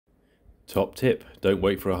Top tip, don't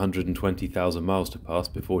wait for 120,000 miles to pass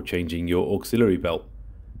before changing your auxiliary belt.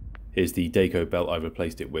 Here's the i-DTEC belt I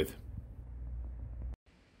replaced it with.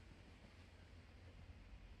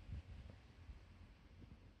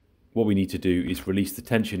 What we need to do is release the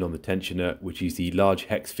tension on the tensioner, which is the large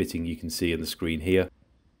hex fitting you can see on the screen here.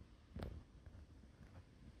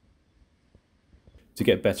 To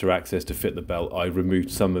get better access to fit the belt, I removed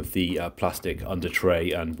some of the plastic under tray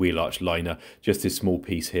and wheel arch liner, just this small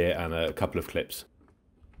piece here and a couple of clips.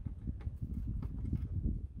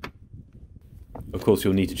 Of course,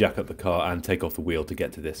 you'll need to jack up the car and take off the wheel to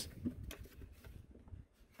get to this.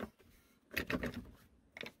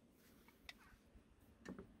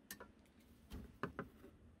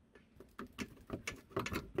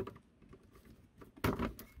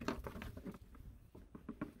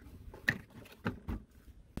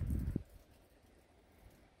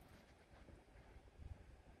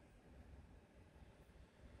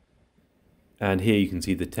 And here you can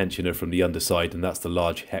see the tensioner from the underside, and that's the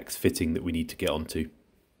large hex fitting that we need to get onto.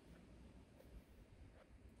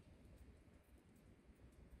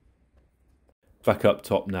 Back up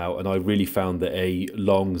top now, and I really found that a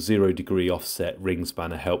long 0-degree offset ring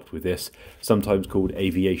spanner helped with this, sometimes called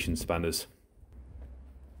aviation spanners.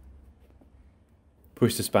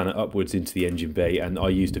 Push the spanner upwards into the engine bay, and I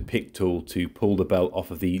used a pick tool to pull the belt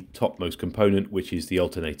off of the topmost component, which is the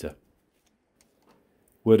alternator.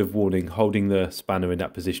 Word of warning, holding the spanner in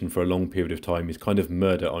that position for a long period of time is kind of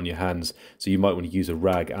murder on your hands, so you might want to use a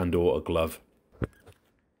rag and or a glove.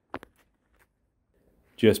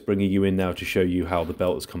 Just bringing you in now to show you how the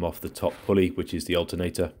belt has come off the top pulley, which is the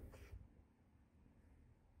alternator.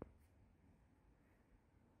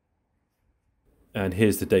 And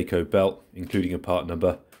here's the i-DTEC belt, including a part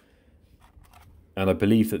number. And I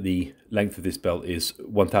believe that the length of this belt is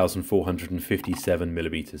 1,457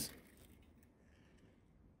 millimeters.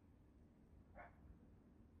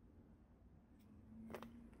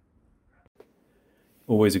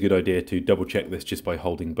 Always a good idea to double check this just by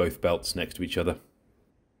holding both belts next to each other.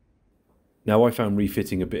 Now, I found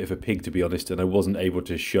refitting a bit of a pig, to be honest, and I wasn't able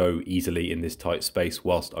to show easily in this tight space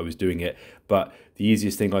whilst I was doing it, but the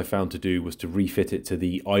easiest thing I found to do was to refit it to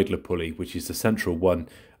the idler pulley, which is the central one,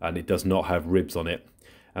 and it does not have ribs on it.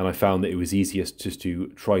 And I found that it was easiest just to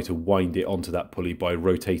try to wind it onto that pulley by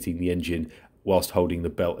rotating the engine whilst holding the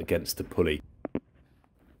belt against the pulley.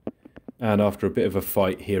 And after a bit of a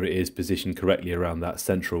fight, here it is positioned correctly around that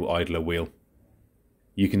central idler wheel.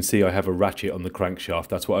 You can see I have a ratchet on the crankshaft.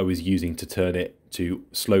 That's what I was using to turn it to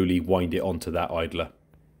slowly wind it onto that idler.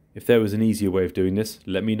 If there was an easier way of doing this,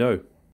 let me know.